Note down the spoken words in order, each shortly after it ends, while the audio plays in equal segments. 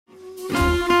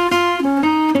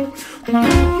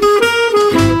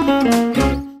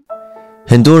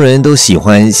很多人都喜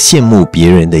欢羡慕别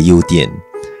人的优点，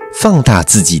放大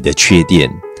自己的缺点，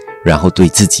然后对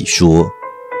自己说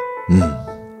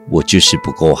我就是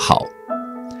不够好。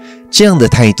这样的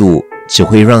态度只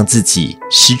会让自己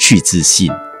失去自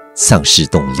信，丧失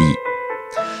动力。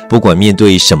不管面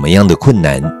对什么样的困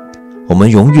难，我们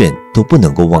永远都不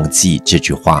能够忘记这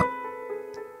句话：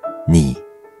你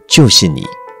就是你，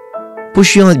不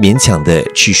需要勉强的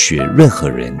去学任何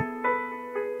人，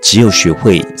只有学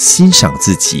会欣赏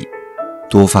自己，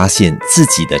多发现自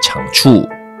己的长处，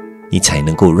你才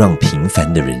能够让平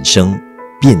凡的人生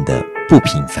变得不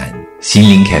平凡。心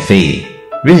灵 Cafe，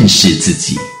 认识自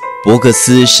己。伯格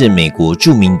斯是美国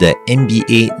著名的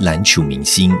NBA 篮球明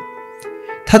星，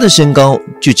他的身高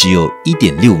就只有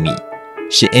 1.6 米，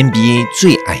是 NBA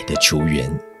最矮的球员。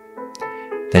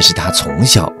但是他从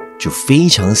小就非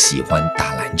常喜欢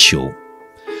打篮球，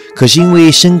可是因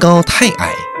为身高太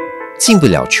矮，进不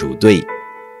了球队，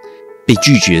被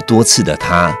拒绝多次的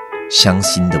他伤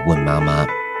心地问妈妈：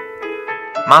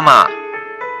妈妈，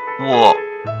我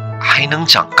还能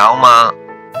长高吗？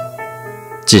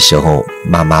这时候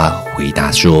妈妈回答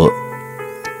说：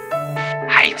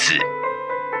孩子，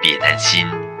别担心，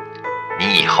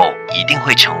你以后一定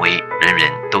会成为人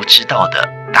人都知道的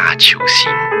大球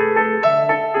星。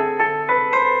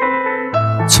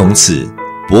从此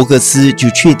伯格斯就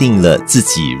确定了自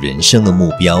己人生的目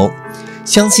标，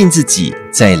相信自己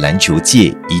在篮球界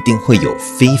一定会有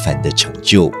非凡的成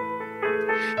就。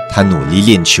他努力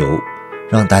练球，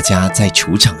让大家在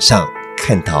球场上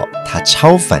看到他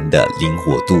超凡的灵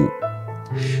活度。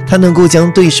他能够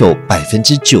将对手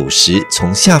 90%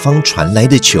 从下方传来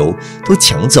的球都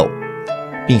抢走，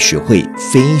并学会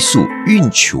飞速运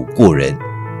球过人。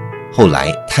后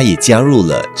来他也加入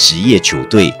了职业球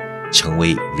队，成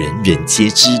为人人皆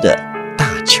知的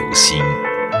大球星。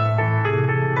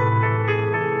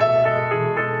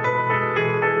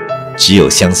只有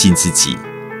相信自己，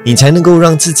你才能够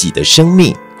让自己的生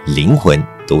命、灵魂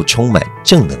都充满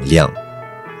正能量。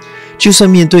就算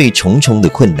面对重重的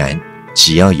困难，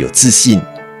只要有自信，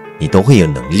你都会有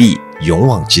能力勇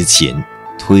往直前，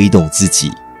推动自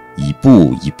己一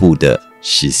步一步地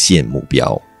实现目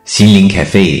标。心灵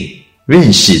Cafe，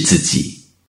 认识自己。